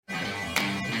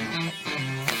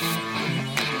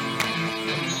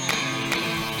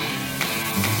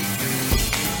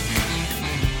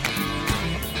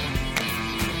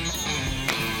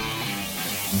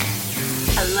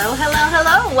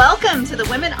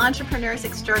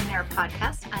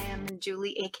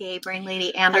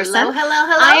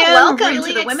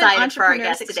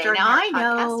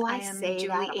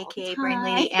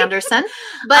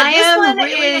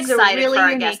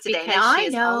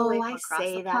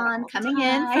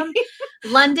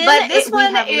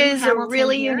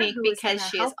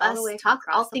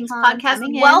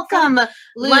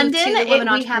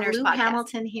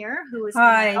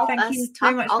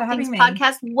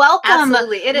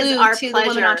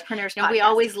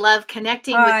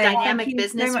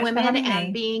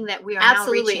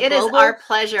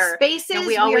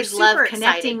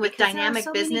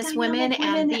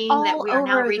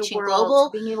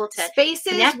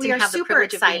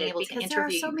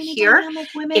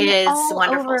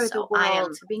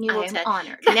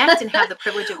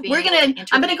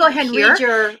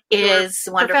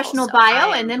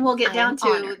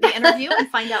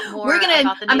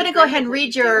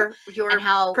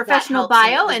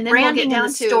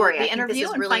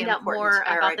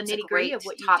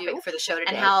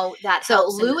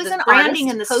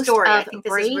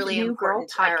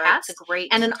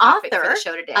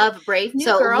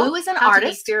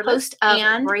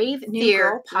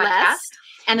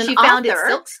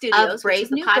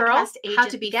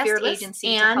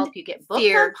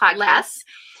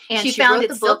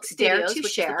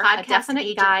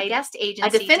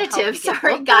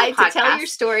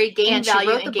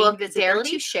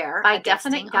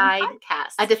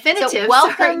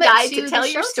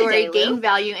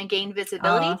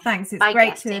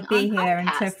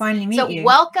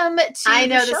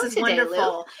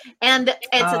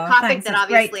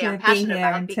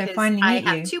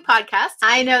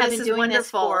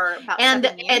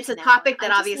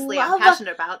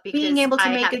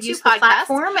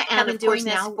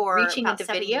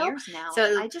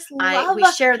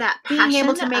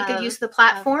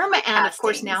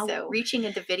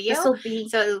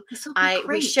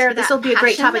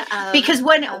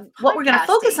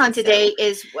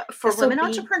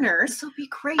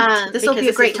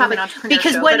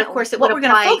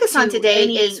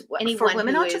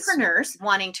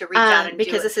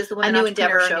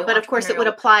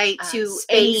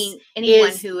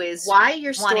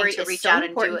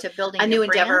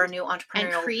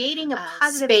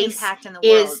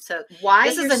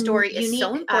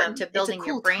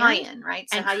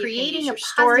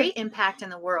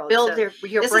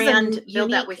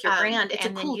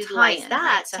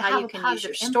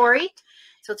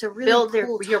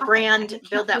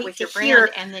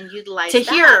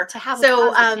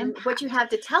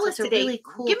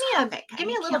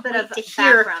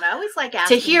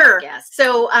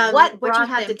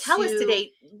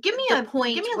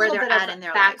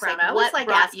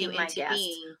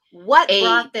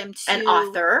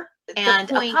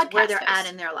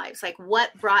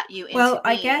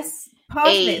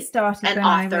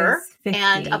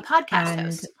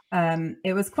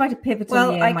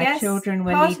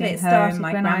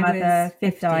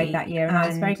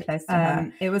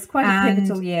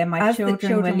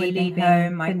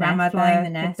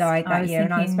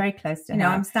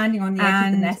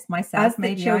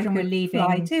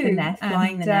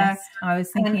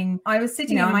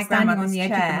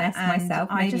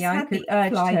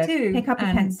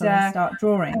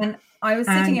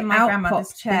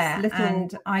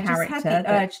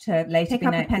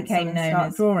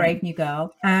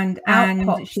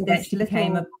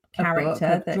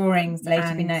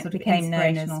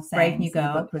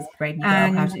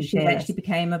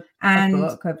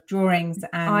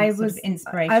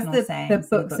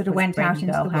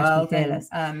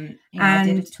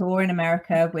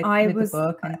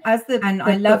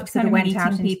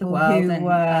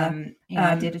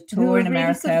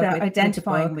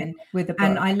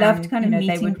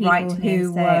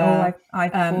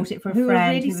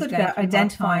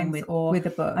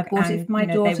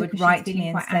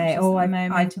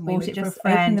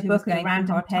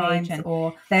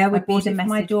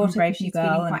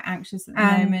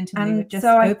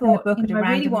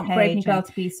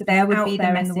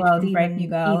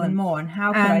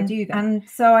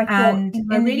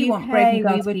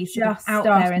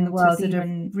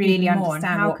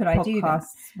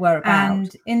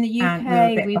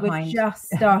bit we were behind just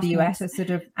starting the US to sort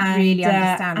of and, really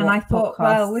understand and what I thought, podcasts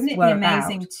well, wouldn't it be were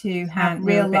amazing about. to have And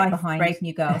we were a real bit life behind Brave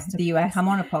New Girls to the US come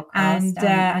on a podcast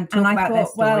and talk I about their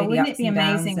thought, story, well, the wouldn't ups it be and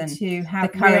downs amazing and to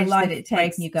have the courage real life that it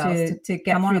takes Brave New Girls to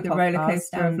get come on through a the roller podcast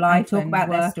coaster of and life talk and about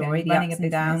their work story, and the running ups a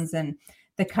and downs, business. and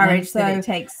the courage that it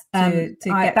takes to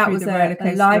get that through was the roller a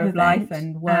coaster live of life event,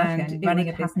 and work and running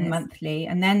a happen business. monthly,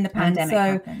 and then the And pandemic so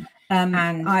happened.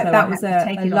 And that was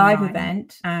a live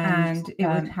event, and it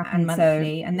would happen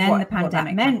monthly. And then the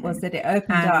pandemic meant was that it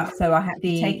opened up, so I had to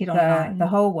take it on the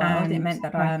whole world. It meant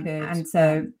that I could, and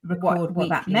so record what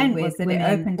that meant was that it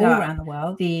opened up all around the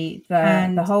world,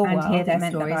 the whole world. And hear their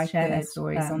stories, share their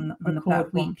stories on the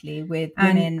platform weekly with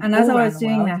women. And as I was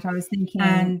doing that, I was thinking,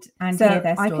 and so hear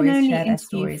their stories, I can only share their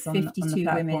stories on 52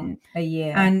 women a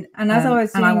year. And as I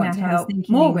was doing that, I was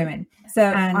thinking more women. So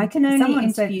I can only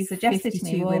interview suggested to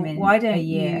me, well, why don't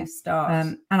you start?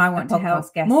 And I want to help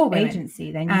more women.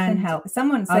 Agency, then you can help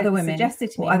someone. Other women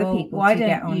suggested to me, other people. Why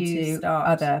don't you start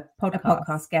other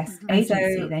podcast guest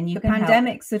agency? Then you can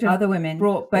pandemic sort of other women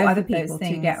brought both other people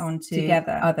to get onto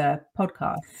together other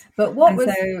podcasts. But what was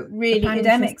so really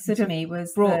pandemic sort of me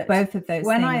was brought both of those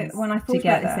when I thought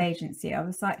about this agency, I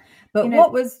was like, but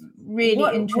what was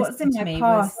really interesting to me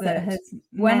was that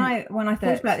when I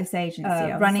thought about this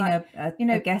agency, running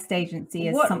a guest agency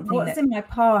is something what's in my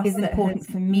past is important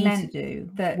for me to do.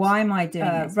 That why am I doing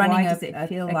this? Running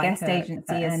a guest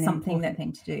agency is something that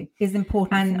thing to do is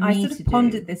important. And I sort of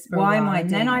pondered this for why am I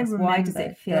doing this? Why does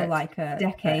it feel like a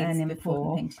decade an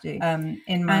important thing to do?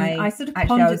 I sort of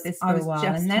pondered this for a while,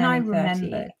 and then I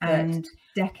remembered and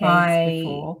decades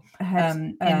before with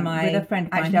a friend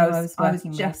of mine I was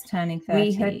just turning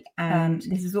 30, and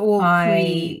this is all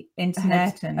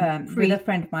pre-internet and with a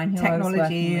friend of mine who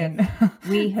technology and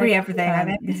free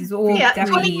everything. This is all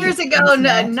 20 years ago,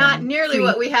 not nearly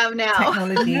what we have now.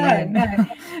 Technology and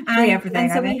free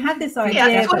everything. And so we had this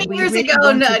idea 20 years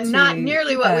ago, not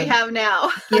nearly what we have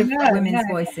now. Give women's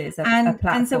voices a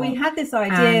platform. And so we had this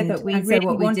idea that we really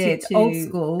wanted to, old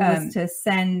school was to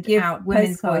send out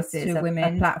women's voices to women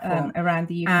platform around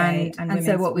the UK, and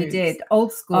so what we did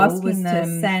old school was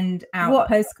to send out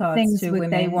postcards to women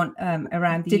they want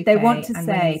around the UK. Did they want to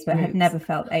say but had never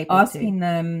felt able asking to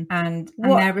them and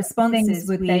their responses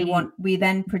would they want we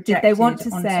then projected did they want to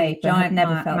say but had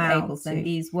never felt able to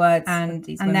these words and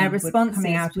their responses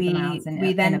coming out of the mouths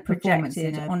we then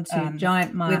projected onto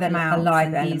giant mouths with a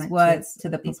live these words to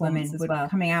the performance as well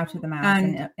coming out of the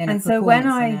mouth and so when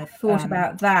I thought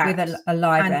about that with a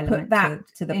live element put that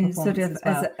to the performance sort of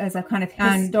as a kind of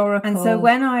historical and so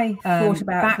when I thought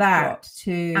about that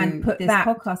and put this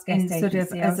podcast in sort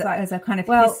of as a kind of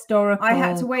historical I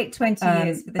had to wait 20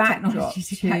 years for the technology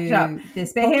to catch up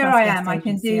this but here I am I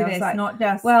can do this not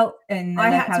just in the I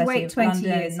had to wait 20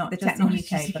 years not the technology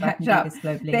to catch up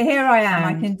but here I am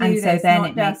I can do this and so then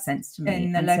it makes sense to me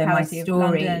in the locality of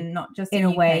London not just in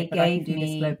a way gave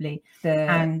me globally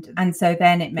and so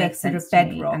then it makes sense to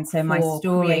me and so my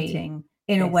story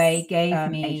in a way gave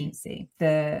me agency.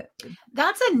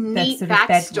 That's a neat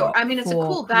backstory. I mean, it's a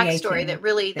cool backstory that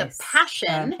really the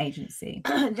passion agency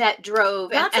that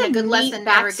drove and a good lesson.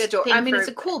 Backstory. I mean, it's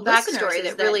a cool backstory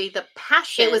that really the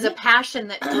passion. It was a passion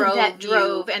that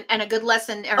drove and a good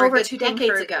lesson over 2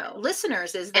 decades ago.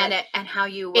 Listeners is that and how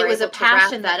you were. It was a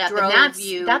passion that drove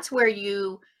you. That's where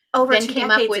you. Over then came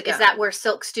up with ago. Is that where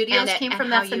Silk Studios came from?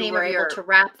 That's the name of your to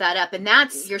wrap that up, and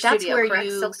that's your studio. That's where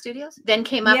you Silk Studios then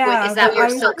came up with. Is that where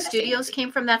Silk Studios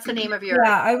came from? That's the name of your.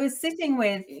 Yeah, I was sitting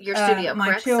with your studio,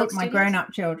 my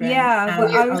grown-up children. Yeah,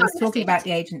 I was talking about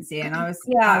the agency, and I was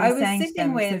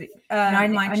sitting with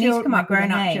my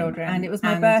grown-up children, and it was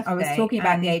my birthday. I was talking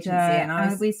about the agency, and I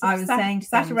was saying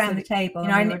sat around the table.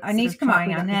 I need to come up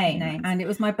with a name, and it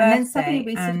was my birthday. And then suddenly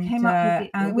we sort of came up with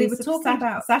and we were talking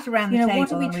about sat around the table.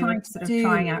 What are we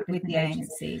trying out with the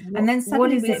agency, and then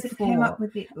suddenly we sort of came up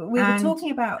with we were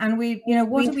talking about, and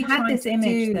what are we had this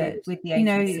image that with the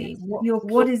agency,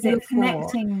 what is it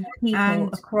connecting people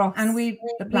across and the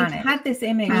planet? We've had this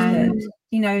image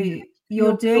that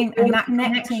you're doing, and that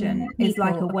connection is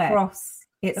like a web.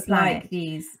 It's like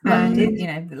these, like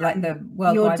the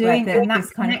World Wide Web. And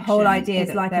that's kind of whole idea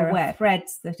that like there a web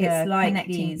threads that it's like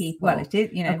connecting people. Well, it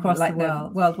is, across like the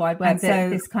World Wide Web. And so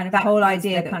this kind of whole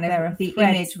idea that kind of the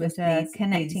image was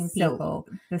connecting people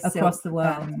across the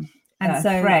world. And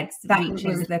so threads that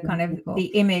was the kind of the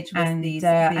image was these,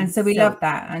 and so we loved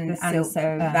that, and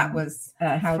so that was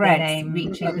how the name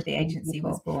Reaching with the Agency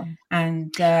was born.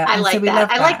 And I like so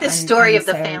that. I like the story of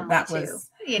the family too.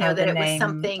 That it was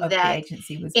something that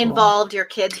involved your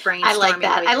kids' brainstorming. I like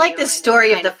that. I like the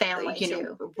story of the family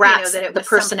too. Wraps that it was the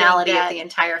personality of the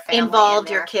entire family. Involved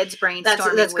your kids'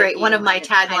 brainstorming. That's great. One of my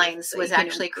taglines was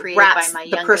actually created by my youngest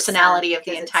son. The personality of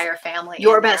the entire family.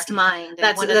 Your best mind.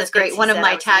 That's great. One of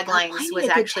my taglines was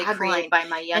actually created by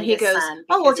my youngest son. And he goes,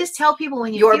 "Oh, well, just tell people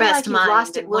when you your best mind."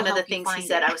 Lost it. One of the things he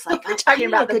said, I was like, "We're talking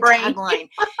about the brain."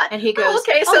 And he goes,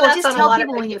 "Okay, so just tell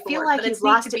people when you feel like you've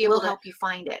lost it, we'll help you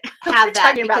find it. Have that."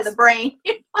 talking about the brain.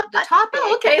 The topic.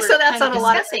 Oh, okay, so that's on a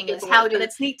lot of things. Is how to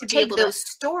it's neat to take be able those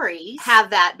to stories, have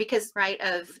that, because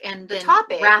and the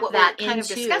topic wrap what that we're kind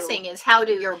into of discussing is how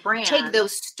do your brand take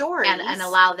those stories and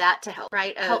allow that to help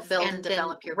help build and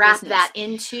develop your wrap business. that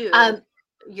into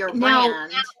your now,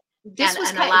 brand. This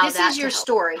is your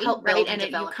story, right? And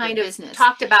you kind of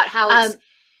talked about how it's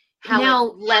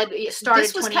it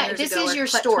started 20 years ago. This is your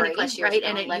story, right?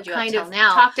 And you kind of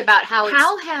talked about how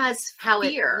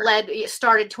fear it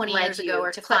started 20 years ago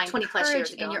or to 20 plus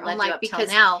years ago in your own life, because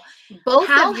now both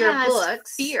of your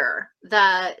books, fear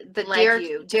the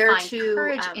dare to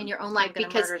courage in your own life,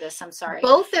 because I'm sorry,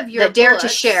 both of your the dare books, to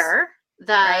share,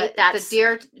 the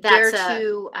dare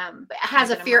to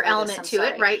has a fear element to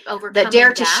it, right? The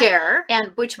dare to share,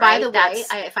 and which, by the way,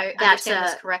 if I understand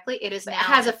this correctly, it is now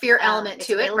has a fear element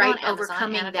to it, right?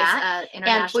 Overcoming that,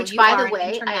 and which, by the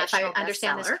way, if I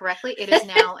understand this correctly, it is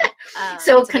now.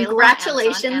 So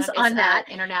congratulations on that,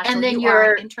 and then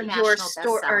your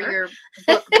story or your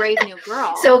book, Brave New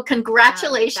Girl. So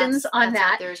congratulations on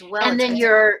that, and then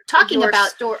you're talking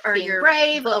about your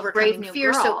brave, overcoming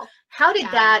fear. Girl. So how did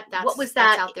what was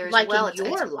that out there like well. in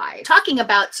your life? Talking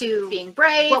about being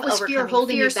brave, what was fear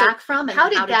holding you back from, and how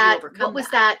did that? What was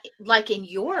that like in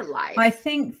your life? I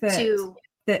think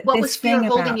that what was fear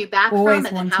holding you back from, and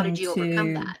then how did you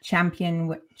overcome that?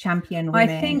 Champion women. I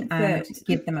think and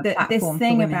give them a platform. This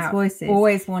thing for about voices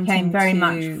always wanting came very to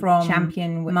much from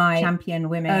champion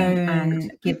women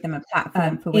and give them a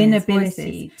platform for women's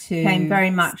inability voices to came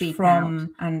very much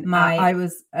from out. And I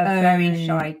was a very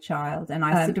shy child, and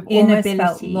I sort of almost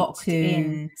felt locked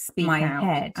in my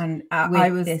head, and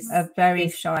I was a very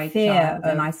shy child,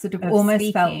 and I sort of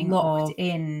almost felt locked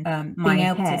in my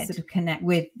head to sort of connect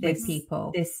with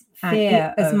people. This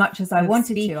fear, as much as I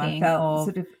wanted to, I felt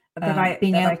sort of that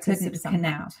being able to sort of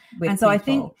connect with people. And so I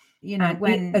think,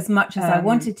 when as much as I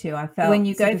wanted to, I felt when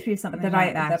you go through something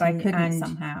like that I couldn't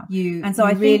somehow.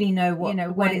 I really know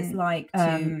what it's like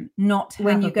to not have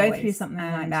when you go through something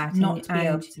like that, not to be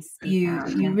able to speak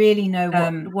out. You really know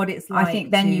what it's like. I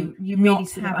think then you really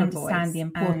sort of understand the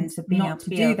importance of being able to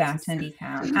do that and speak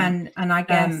out. And I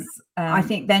guess I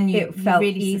think then it felt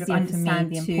really easier to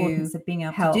understand the importance of being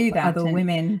able to do that. Other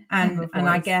women and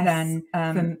I guess then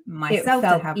for myself,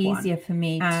 it felt easier for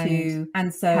me to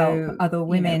help other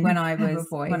women. When I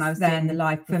was doing the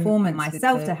live performance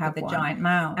myself, to have the giant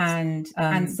mouth, and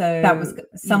so that was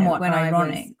somewhat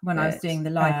ironic when I was doing the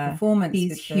live performance.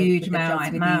 These huge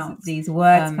mouths, these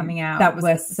words coming out, that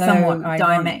was somewhat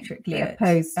diametrically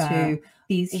opposed to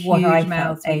these huge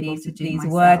mouths able to do these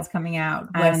words coming out,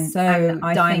 and so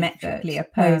diametrically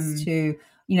opposed to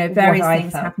various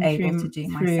things happened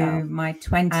through my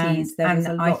 20s. There was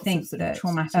a lot of sort of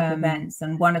traumatic events,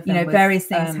 and one of them was, various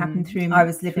things happened through. I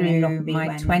was living in Lockerbie my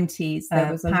 20s. There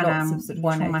was a lot of sort of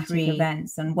traumatic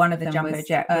events, and one of them was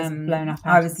jet was blown up.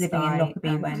 I was living in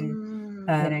Lockerbie when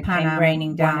came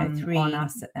raining down on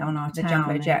us on our town. The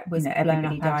jumbo jet was blown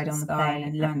up. Died on the plane,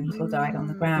 and 11 people died on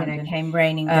the ground. And it came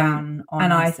raining down on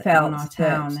and us on our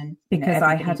town, and because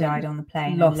I had died on the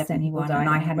plane, lost anyone, and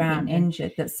I hadn't been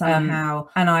injured, that somehow.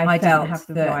 And I felt didn't have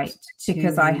the right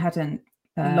because I hadn't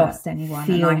lost anyone,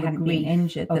 and I hadn't been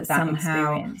injured, that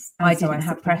somehow I didn't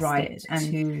have the right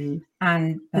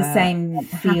and the same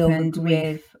happened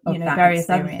with various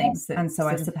other things, and so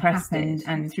I suppressed it.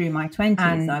 And through my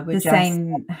 20s, I would the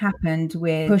same happened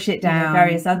with push it down.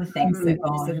 Various other things that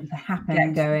sort of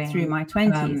happened going through my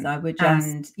 20s. I would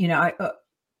just I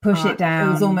push it down.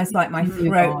 It was almost like my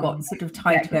throat got sort of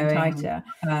tighter and tighter,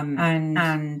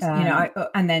 and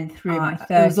then through my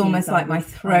 30s, it was almost like my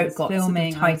throat got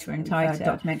filming sort of tighter and tighter.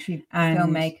 Documentary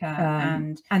filmmaker,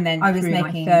 and then I was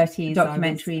making 30s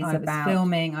documentaries about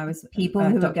filming. I was people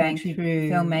who were going through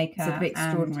filmmaker sort of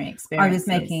extraordinary experiences. I was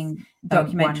making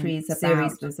documentaries.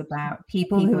 Series was about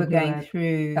people who were going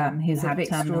through who had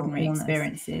extraordinary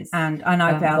experiences, and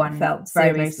I felt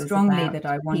very strongly that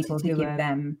I wanted to give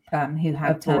them who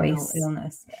had voice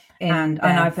illness, and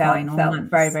I felt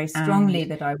very strongly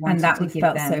that I wanted to give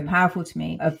them, so powerful to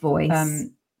me, a voice.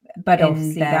 But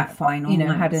obviously that final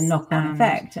had a knock-on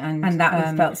effect, and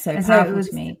that felt so powerful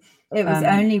to me. It was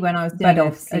only when I was doing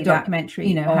a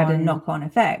documentary, had a knock-on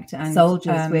effect, and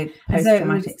soldiers with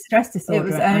post-traumatic stress disorder.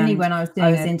 It was only when I was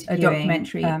doing a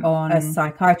documentary on a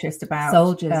psychiatrist about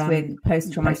soldiers with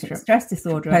post-traumatic stress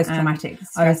disorder.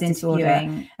 I was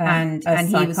interviewing, and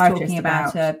he was talking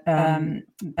about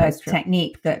a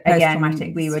technique that again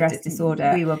we were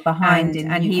behind in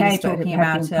the UK, but talking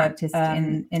about practiced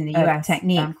in the US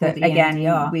technique that again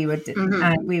we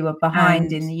were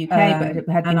behind in the UK, but it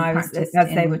had been practiced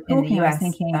as they were talking talking, in the US, I was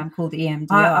thinking called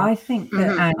EMDR. I think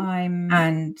that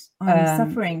I'm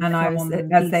suffering and I was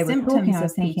from as they were symptoms talking, I of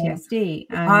was thinking, PTSD.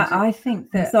 And I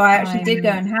think that so I actually did go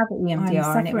I'm and have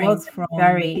EMDR, and it was from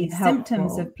very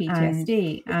symptoms of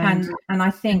PTSD. and I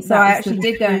think so that I was actually sort of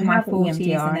did go through and my have 40s,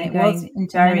 EMDR, and and it it was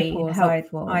was very very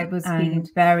helpful. I was and, feeling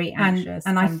very anxious,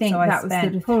 and I think so that was sort of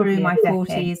spent through my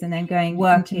probably a 40s, and then going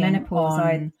working into menopause.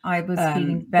 on, I was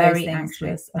feeling very very anxious,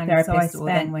 anxious, a and therapist, so I or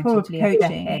then spent went into probably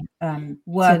coaching,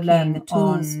 working to learn the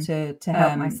on tools to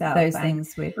help myself, those and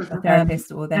things with a therapist,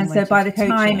 therapist, or then and so went by the into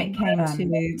time coaching, it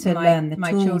came to learn the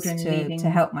my tools children to leaving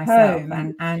help myself,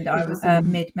 home, and I was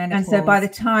mid-menopause, and so by the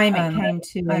time it came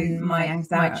to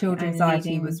my children's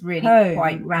anxiety was really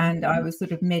quite rampant. I was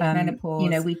sort of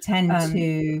mid-menopause. We tend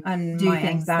to do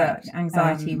things that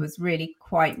anxiety was really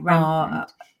quite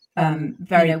rampant.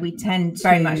 We tend to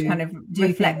very much kind of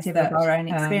reflective of our own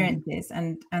experiences,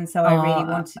 and so I really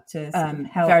wanted to sort of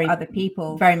help other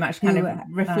people very much kind of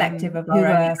reflective of who our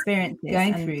own were experiences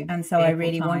going through and so I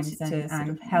really times wanted to sort and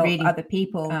of help really, other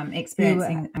people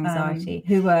experiencing anxiety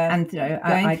who were and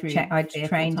I'd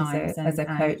trained as a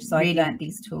coach, so I learned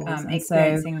these tools,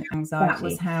 experiencing anxiety. That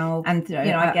was how, and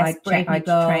I guess I'd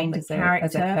trained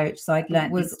as a coach, so I'd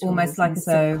learned was these almost tools, like and a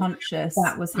so subconscious.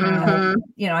 that was how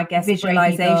I guess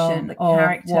visualization the of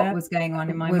character what was going on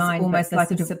in my was mind, almost like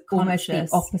sort a of almost the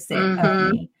subconscious opposite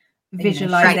of me.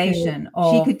 Visualization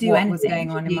of she could do what anything. was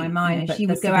going on in my mind, but she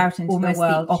would go out into the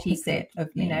world opposite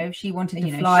of me. She wanted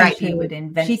to fly. She would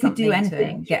invent. She could do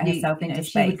anything to get herself into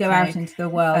space. She would go out into the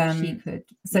world. She could.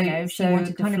 She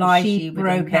wanted to fly. She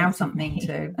broke out something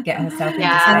to get herself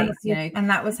into space. And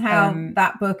that was how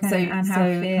that book and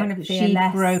how she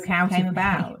broke out came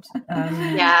about.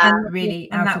 And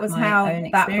really, and that was how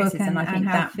that book and I think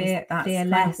that's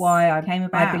Fearless why I came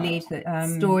about. I believe that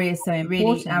story is so important,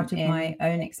 really out of my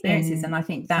own experiences, and I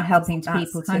think that helping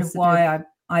people kind to of why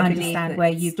I understand where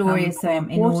you story is so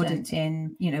important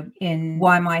in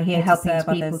why am I here helping to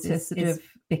serve people others to sort of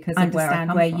because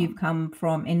understand where you've come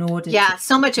from in order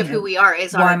so much of who we are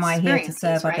is why our am I here to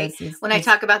experiences, serve right? others When I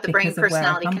talk about the brain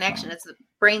personality connection, it's the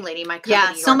Brain Lady, my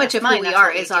company. So much of who we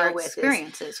are is our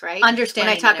experiences, right?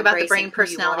 Understanding when I talk about the brain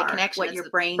personality connection, what your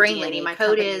brain Lady, my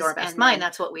code is, your best mind.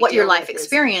 That's what we what your life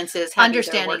experience is.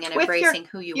 Understanding and embracing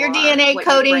who you are, your DNA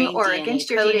coding or against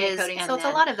your DNA coding. So it's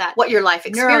a lot of that. What your life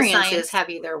experiences have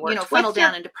either worked funnel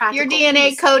down into practical. Your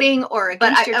DNA coding or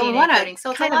against your DNA coding.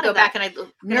 So it's a lot of go back and I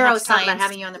neuroscience about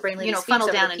having you on the Brain Lady, funnel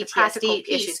down into PTSD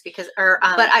issues because but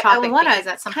I want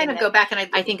to kind of go back and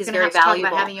I think is very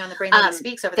valuable. Having you on the Brain Lady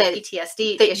speaks over the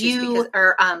PTSD that you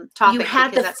are topic. You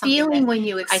had the feeling when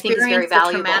you experienced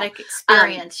the traumatic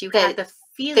experience. You had the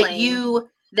feeling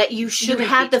that you should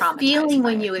have the feeling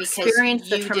when you experience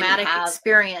the traumatic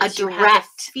experience, a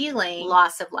direct feeling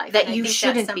loss of life that you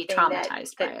shouldn't be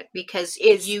traumatized by it because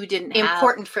you didn't have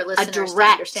important for listeners to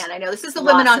understand. I know this is the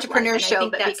Women Entrepreneur Show,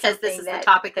 but because this is the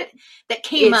topic that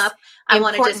came up, I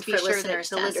want to just be sure listeners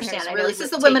to understand. I know this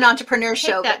is the Women Entrepreneur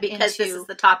Show, but because this is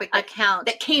the topic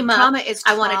that came up, trauma is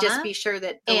I want to just be sure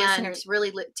that the listeners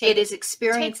really it is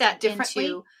experienced that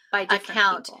differently by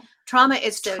different people. Trauma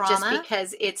is trauma just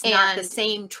because it's not the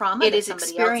same trauma. It is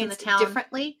experienced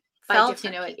differently. Felt,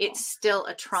 it's still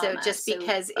a trauma. So just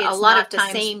because it's a lot of the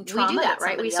same trauma, we do that,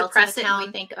 right? We suppress it and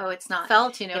we think, oh, it's not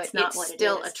felt. It's not what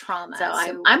still a trauma.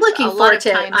 So I'm looking forward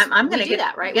to. I'm going to do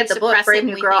that, right? Get the book Brave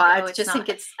New Girl. I just think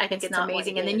it's. I think it's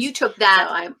amazing. And then you took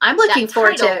that. I'm looking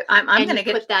forward to. I'm going to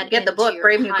get the book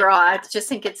Brave New Girl. I just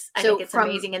think it's. I think it's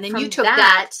amazing. And then you took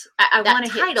that. I want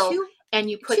to hit two, and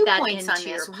you put that into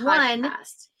your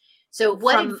podcast. So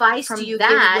what advice do you give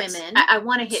women? I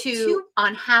want to hit two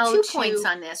on how 2 points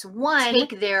on this. One,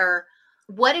 take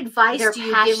what advice do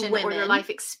you give women or their life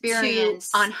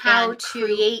experience on how to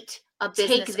create a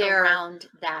business around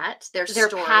that, their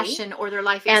story, passion or their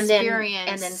life experience.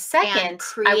 And then second,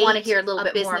 I want to hear a little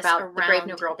bit more about the Brave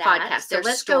New Girl podcast. So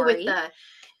let's go with the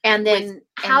and then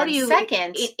how do you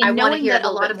second? I want to hear a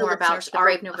lot of more about the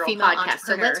Brave New Girl podcast.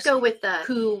 So let's go with the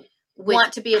who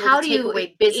want to be able to take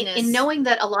away business in knowing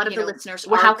that a lot of the listeners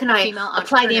are how can I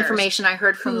apply the information I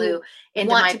heard from Lou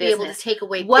into my business? To be able to take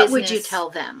away what business, would you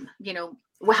tell them?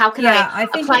 How can I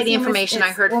apply the information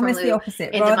I heard from Lou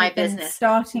into my business?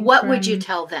 What would you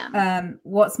tell them?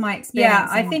 What's my experience? Yeah,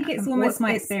 I think it's almost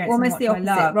my experience, almost the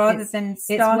opposite. Rather than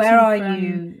starting where are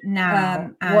you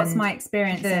now? What's my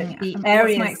experience? The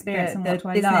areas, my experience, and what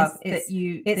I love.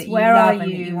 It's where are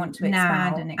you want to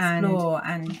expand and explore,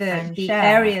 and the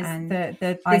areas,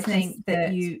 the business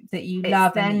that you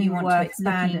love and that you want to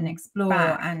expand and explore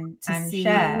and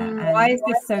share. Why is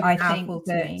this so powerful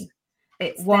to me?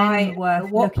 it's why worth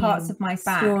what parts of my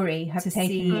story have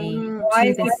taken me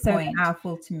to this point so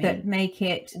powerful to me that make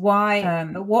it why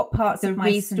what parts of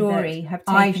my story have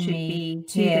taken me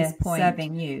to this point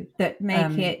serving you that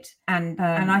make it and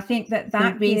I think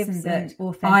that reason that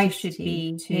I should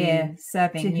be here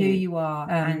serving to who you are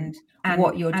and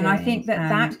what you're doing, and I think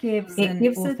that gives a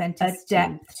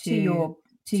depth to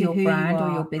your brand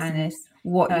or your business,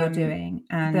 what you're doing,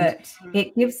 and that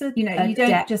it gives a you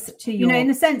don't just to your, in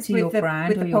a sense to your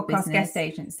brand with the podcast business, guest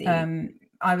agency.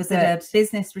 I was at a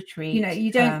business retreat.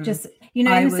 You don't just, in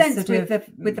a sense with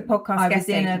the podcast guest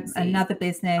agency, another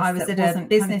business. I was at a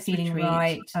business feeling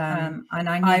right, and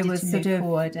I was sort of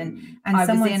forward, and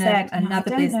someone said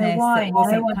another business that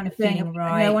wasn't kind of feeling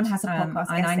right. No one has a podcast,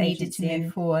 and I needed to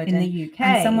move forward in the UK.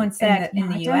 And someone said in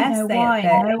the US,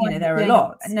 there are a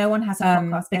lot. No one has a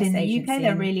podcast, but in the UK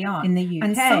there really aren't. In the UK,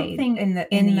 and something in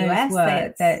the US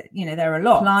that there are a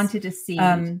lot. Planted a seed,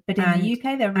 but in the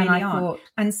UK there really aren't.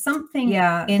 And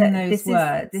something in those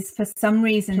words, this for some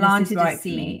reason planted a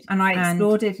seed, and I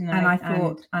explored it, and I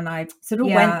thought, and I sort of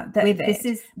went with it. This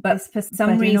is, but for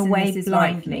some reason, this is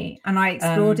blindly, and I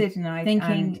explored it, and I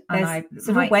thinking, and I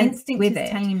sort of went with it,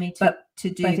 telling me to do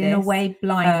this, in a way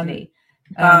blindly.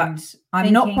 But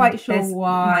I'm not quite sure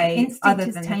why, other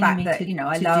than the fact that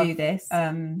I love do this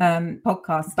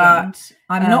podcasting, but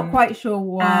I'm not quite sure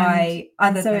why,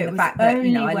 other than the fact that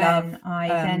I love. I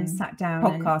then sat down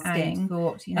podcasting and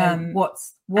thought,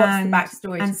 what's the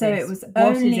backstory? And so it was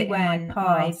only when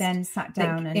I then sat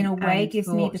down and in a way gives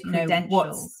me the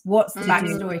credentials. What's the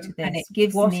backstory to this? And it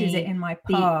gives what me is it in my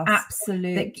past? The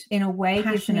absolute, in a way,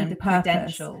 gives me the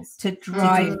credentials to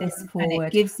drive this forward. And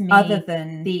it gives me, other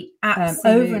than the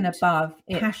over and above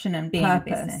passion and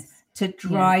purpose to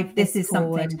drive this is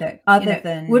forward, something that other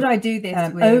than would I do this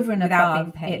over and without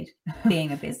being paid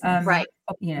being a business, right?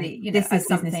 This is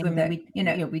something that we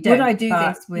don't. Would I do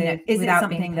this without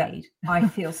being paid? I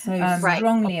feel so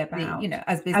strongly about,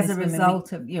 as a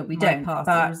result of we don't pass,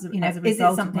 but as a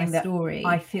result of my story,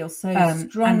 I feel so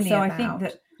strongly. So I think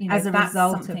that as a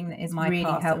result of that is really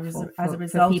helpful as a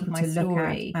result of my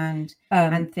story and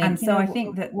think. And so I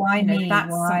think that why me,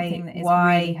 that's something that is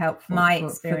really helpful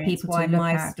for people to look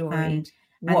at story.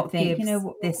 What gives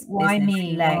this why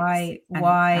me legs,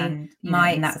 why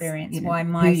my experience, why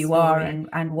my who you are,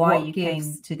 and why you came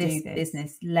to this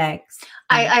business legs.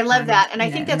 I love that, and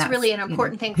I think that's really an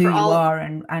important thing for all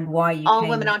why you all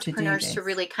women entrepreneurs to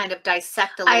really kind of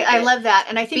dissect a little bit. I love that,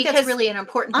 and I think that's really an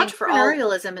important thing for all.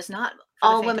 Entrepreneurialism is not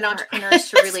all women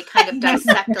entrepreneurs to really kind of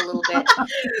dissect a little bit.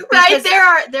 Right,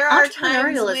 there are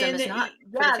times when is not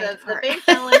the bank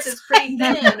balance is pretty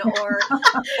thin, or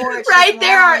it's right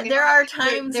there are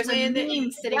times there's when a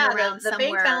meme sitting around the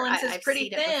bank balance is pretty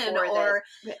thin, or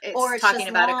it's talking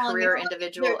about a career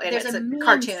individual, and it's a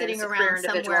cartoon sitting around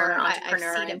somewhere. I've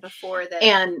seen it before,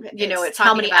 and it's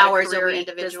how many hours a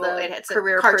week does the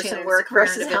career person work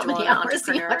versus how many hours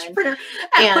the entrepreneur,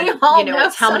 and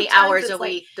it's how many hours a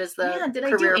week does the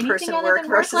career person work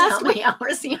versus how many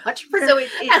hours the entrepreneur. So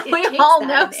we all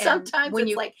know sometimes when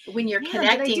you're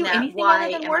connecting that why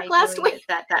am I doing it,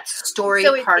 that story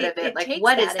part of it, like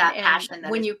what is that passion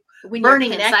that when you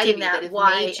burning inside of that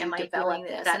why am I doing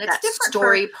this, and it's different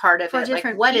story part of it,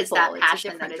 like what is that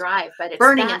passion that drive, but it's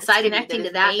burning inside of connecting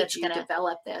to that that's going to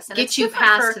develop this and get you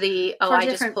past the I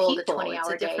just pulled a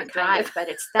 20-hour day drive, but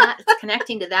it's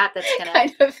connecting to that that's going to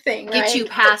kind of thing get you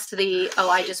past the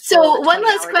I just pulled so one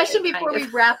last question before we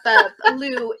wrap up.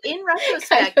 Lou, in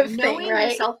retrospect, knowing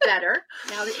yourself better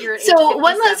now that you're at age 57,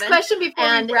 one last question before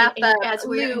we wrap up. As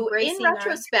Lou, in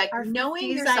retrospect,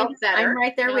 knowing yourself better, I'm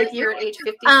right there with you at age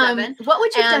 57. What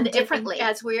would you have done differently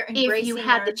as we're embracing if you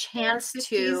had the chance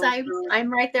to? I'm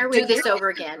right there with you. Do this over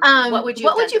again. What would you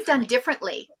have done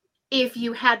differently if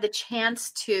you had the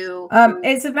chance to?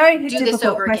 It's a very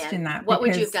difficult question. That what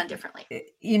would you have done differently?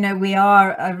 We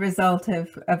are a result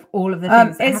of all of the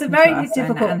things. It's a very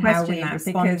difficult question that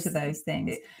respond to those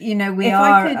things. We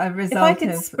are a result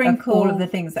of all of the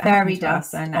things that fairy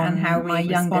dust and how my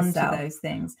youngest to those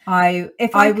things.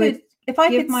 If I could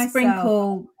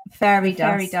sprinkle fairy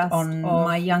dust on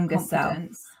my younger self,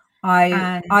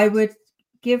 I would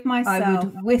give myself, I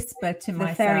would whisper to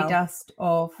myself, the fairy dust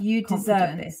of you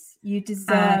deserve this. You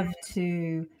deserve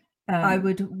to. I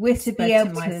would whisper to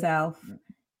myself,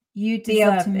 you be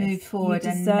able to move forward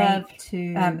and make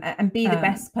and be the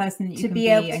best person that you can be,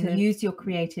 and use your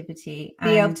creativity, be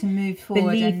able to move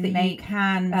forward and make, you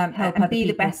can help and be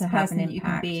the best person that you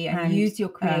can be, and use your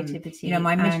creativity.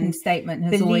 My mission statement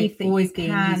has always been use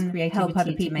creativity help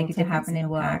other people to make a difference in the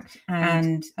world.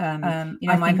 And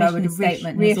my mission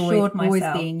statement has always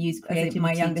been use creativity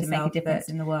my younger self make a difference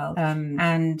in the world.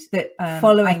 And that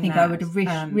following, I think I would have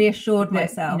reassured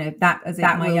myself that as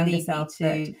that my younger self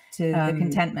to the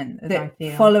contentment that I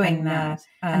feel, following that,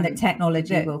 and that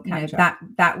technology will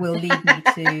that will lead me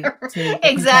to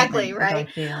exactly right.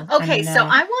 Okay, so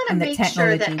I want to make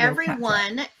sure that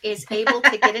everyone is able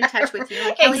to get in touch with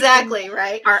you. Exactly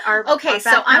right. Okay,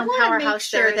 so I want to make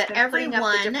sure that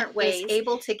everyone is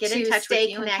able to get in touch with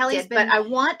you. Kelly's but I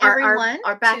want everyone,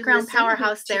 our background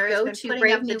powerhouse there, to go to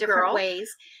Brave New Girl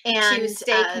ways and to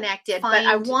stay connected. But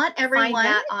I want everyone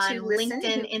on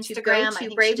LinkedIn, Instagram. To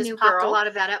Brave New Girl. A lot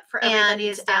of that up for everybody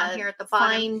is down here at the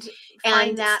bottom.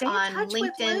 Find that on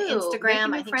LinkedIn,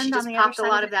 Instagram. I think she just popped a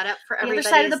lot of that up for everybody. The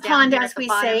other side of the pond, as we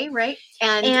say, right?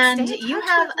 And you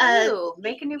have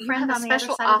make a new friend on the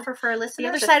special offer for our listeners. The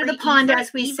other side of the pond,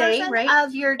 as we say, right?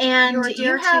 And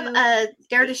you have a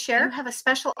Dare to Share. You have a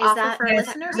special offer for our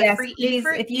listeners. Yes, please.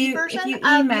 If you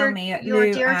email me at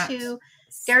Lou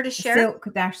Dare to Share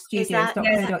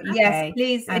silk-studios.co.uk. Yes,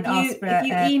 please. If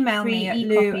you email me at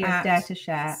Lou at Dare to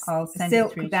Share, I'll send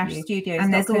it through to you.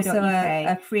 And there's also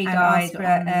a free guide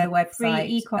on the website,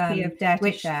 free e-copy of Dare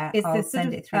to Share. I'll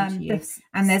send it through to you.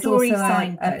 And there's also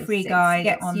a free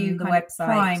guide on the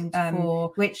website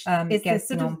for which gets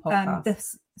you on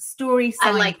podcast. Story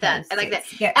I like that.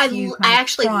 I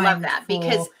actually love that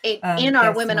because in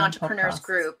our Women Entrepreneurs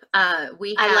group,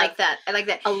 we have, I like that.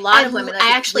 A lot of women.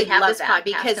 I actually have this podcast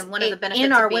because one of the benefits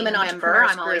in our Women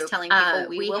Entrepreneurs I'm always telling people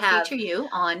we will feature you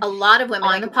on a lot of women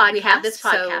on the podcast. We have this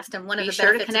podcast, and one of the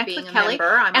benefits of being a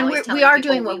member, and we are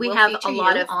doing what we have a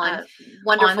lot of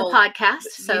wonderful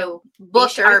podcasts. So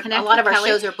booked a lot of our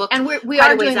shows are booked, and we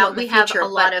are doing what we have a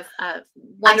lot of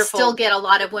wonderful. I still get a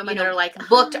lot of women that are like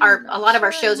booked. A lot of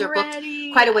our shows are booked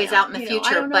quite a ways out in the future.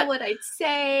 I don't know what I'd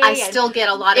say. I still get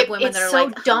a lot of women that are so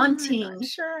like daunting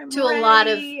to a lot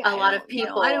of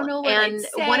people. I don't know what I'd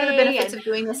say. One of the benefits of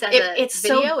doing this as a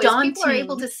video is people are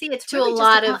able to see it to a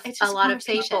lot of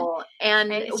people.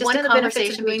 And one of the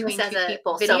benefits of doing this as a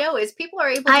video is people are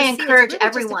able to see. I encourage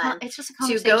everyone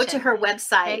to go to her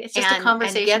website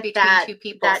and get that two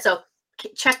people. So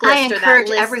checklist. I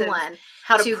encourage everyone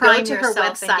how to go to her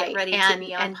website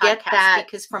and get that,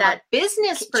 because from a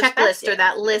business checklist or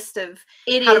that list of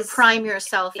how to prime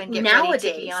yourself and get ready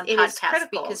to be on podcast,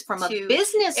 because from a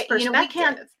business perspective, we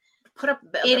can't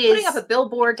putting up a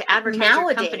billboard to advertise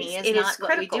your company is not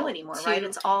what we do anymore, right?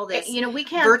 It's all this, we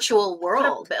can't virtual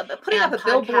world. Putting up a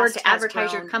billboard to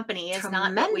advertise your company is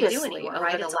not what we do anymore,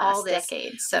 right? It's all this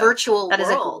virtual world. That is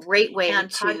a great way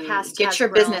to get your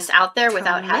business out there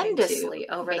without having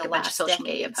to make a bunch of social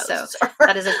media posts. So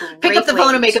that is a great way to pick up the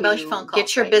phone and make a bunch of phone calls.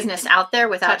 Get your business out there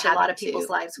without having a lot of people's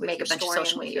lives to make a bunch of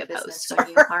social media posts.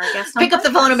 Pick up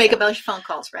the phone and make a bunch of phone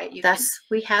calls, right?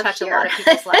 We have touch a lot of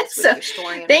people's lives with your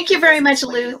story. Thank you very much,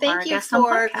 Lou. Thank you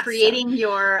for creating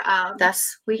your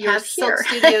Silk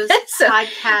Studios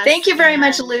podcast. Thank you very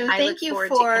much, Lou. Thank you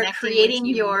for creating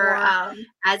your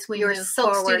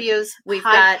Silk Studios. We've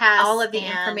got all of the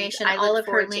information, all of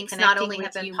her links not only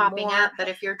have been popping up, but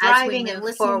if you're driving and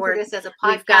listening to this as a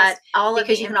podcast, we've got all of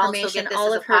the information,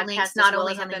 all of her links not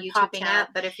only have been popping up,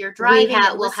 but if you're driving,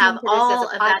 we'll have all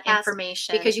of that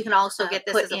information, because you can also get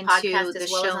this as a podcast the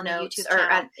show notes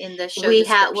or in the show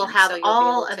description. We'll have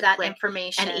all of that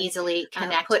information and easily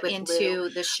connect put into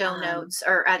the show notes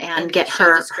and get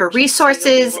her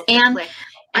resources and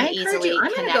easily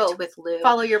connect with Lou.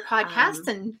 Follow your podcast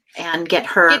and get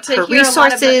her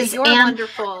resources. And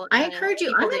I encourage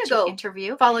you, I'm going to go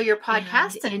interview, follow your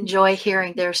podcast and enjoy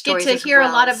hearing their stories. Get to hear a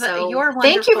lot of your wonderful.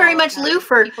 Thank you very much, Lou,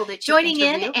 for joining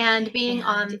in and being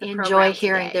on the program. Enjoy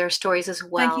hearing their stories as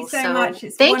well. Thank you so much.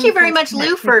 Thank you very much,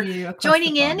 Lou, for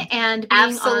joining in and being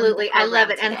absolutely. I love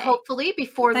it, and hopefully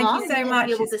before long, thank you so much.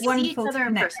 It's wonderful to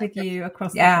connect with you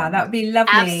across. Yeah, that would be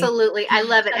lovely. Absolutely, I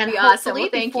love it, and hopefully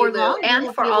before long,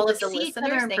 and for all of the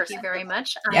listeners, thank you very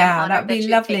much. Yeah, that would be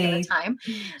lovely. Time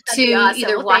to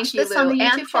either watch this on the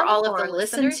YouTube, and for all of the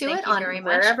listen to it on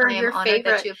wherever your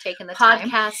favorite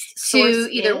podcast to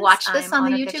either watch this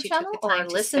on the YouTube channel or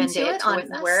listen to it on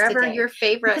wherever your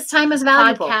favorite. Because time is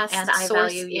valuable, and I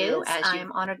value you as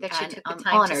I'm honored that you took the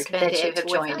time to spend it have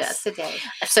joined us today.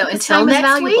 So until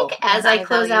next week, as I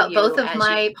close out both of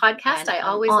my podcasts, I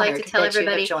always like to tell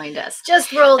everybody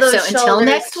just roll those shoulders. So until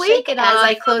next week, as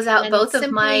I close out both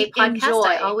of my podcasts,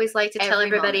 I always like to tell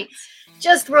everybody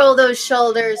Just roll those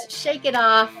shoulders, shake it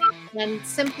off, and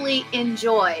simply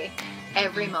enjoy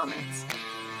every moment.